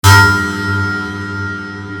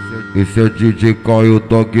Esse é o DJ CAAIO,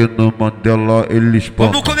 DOOG no Mandela, eles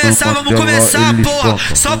espancam. Vamos começar, porra.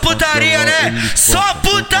 Só putaria, né? Só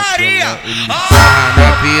putaria. Sarra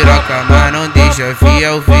na piroca, mas não deixa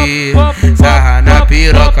fiel vir. Sarra na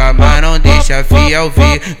piroca, mas não deixa fiel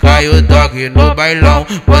vir. Cai o DOOG no bailão,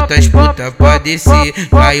 bota as puta pra descer.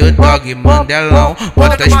 Cai o DOOG Mandelão,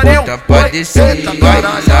 bota as puta pra descer. Vai,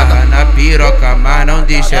 sarra na piroca, mas não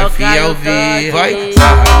deixa fiel vir. Vai,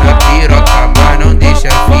 sarra na piroca, mas não deixa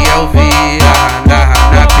fiel vir.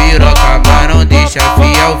 Sarra na piroca, mas não deixa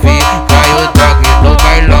fiel vir. Cai o DOOG no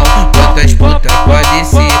bailão, bota as puta pra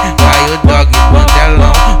descer. Cai o DOOG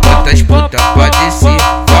Mandelão, bota as puta pra descer.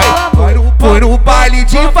 Foi no baile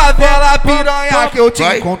de favela, piranha, que eu te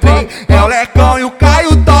encontrei. É o Lekão e o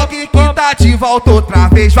CAAIO, DOOG que tá de volta outra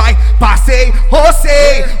vez. Vai, passei,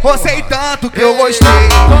 rocei tanto que eu gostei.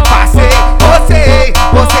 Passei,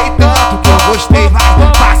 rocei tanto que eu gostei. Vai,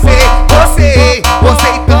 passei,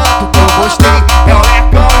 rocei tanto que eu gostei. É o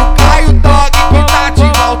Lekão e o CAAIO, DOOG que tá de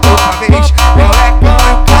volta outra vez. É o Lekão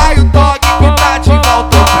e o CAAIO, DOOG que tá de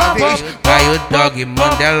volta outra vez. Cai o DOOG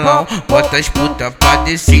Mandelão, bota as puta pra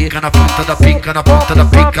descer. Pica na ponta da pica, ela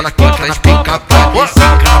quica nas pica pra descer.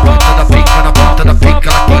 Pica na ponta da pica,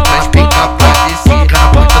 ela quica nas pica pra descer. Pica na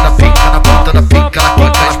ponta da pica, ela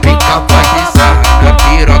quica nas pica pra descer. Sarra na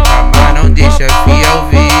piroca, mas não deixa fiel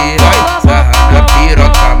vir. Sarra na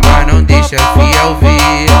piroca, mas não deixa fiel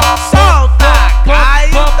vir. Solta,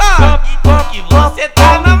 CAAIO, DOOG, que você tá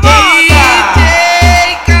na moda. DJ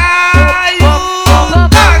CAAIO,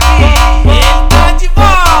 DOOG, ele tá de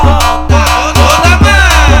volta. Toda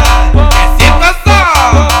mão, é sempre a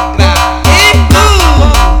sombra.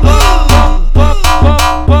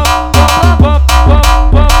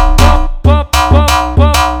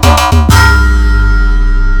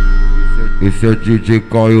 Esse é o DJ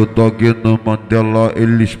CAAIO, DOOG no Mandela,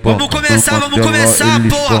 eles espancam. Vamos começar,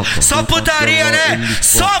 porra. Só putaria, né?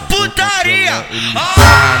 Só putaria.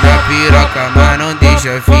 Sarra na piroca, mas não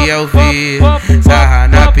deixa fiel vir. Sarra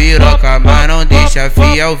na piroca, mas não deixa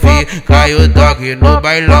fiel vir. Cai o DOOG no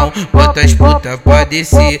bailão, bota as puta pra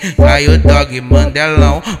descer. Cai o DOOG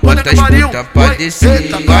Mandelão, bota as puta pra descer.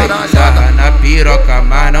 Vai, sarra na piroca,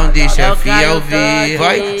 mas não deixa fiel vir.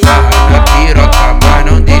 Vai, sarra na piroca, mas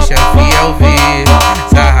não deixa fiel vir.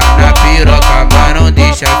 Sarra na piroca, mas não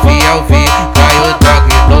deixa fiel vir. Cai o DOOG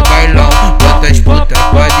no bailão, bota as puta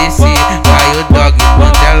pra descer. Cai o DOOG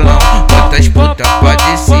Mandelão, bota as puta pra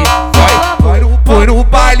descer. Foi no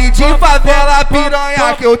baile de favela,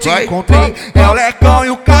 piranha, que eu te encontrei. É o Lekão e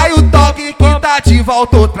o CAAIO, DOOG que tá de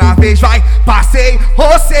volta outra vez. Vai, passei,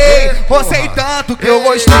 rocei tanto que eu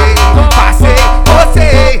gostei. Passei,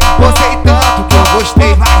 rocei tanto que eu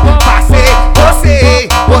gostei. Vai, passei,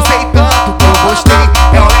 rocei tanto que eu gostei.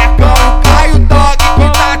 É o Lekão e o CAAIO, DOOG que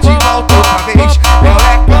tá de volta outra vez. É o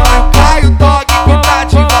Lekão e o CAAIO, DOOG que tá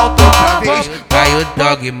de volta outra vez. Cai o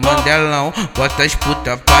DOOG Mandelão, bota as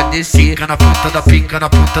puta pra descer. Pica na ponta da pica,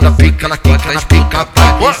 ela quica nas pica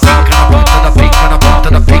pra descer. Pica na ponta da pica,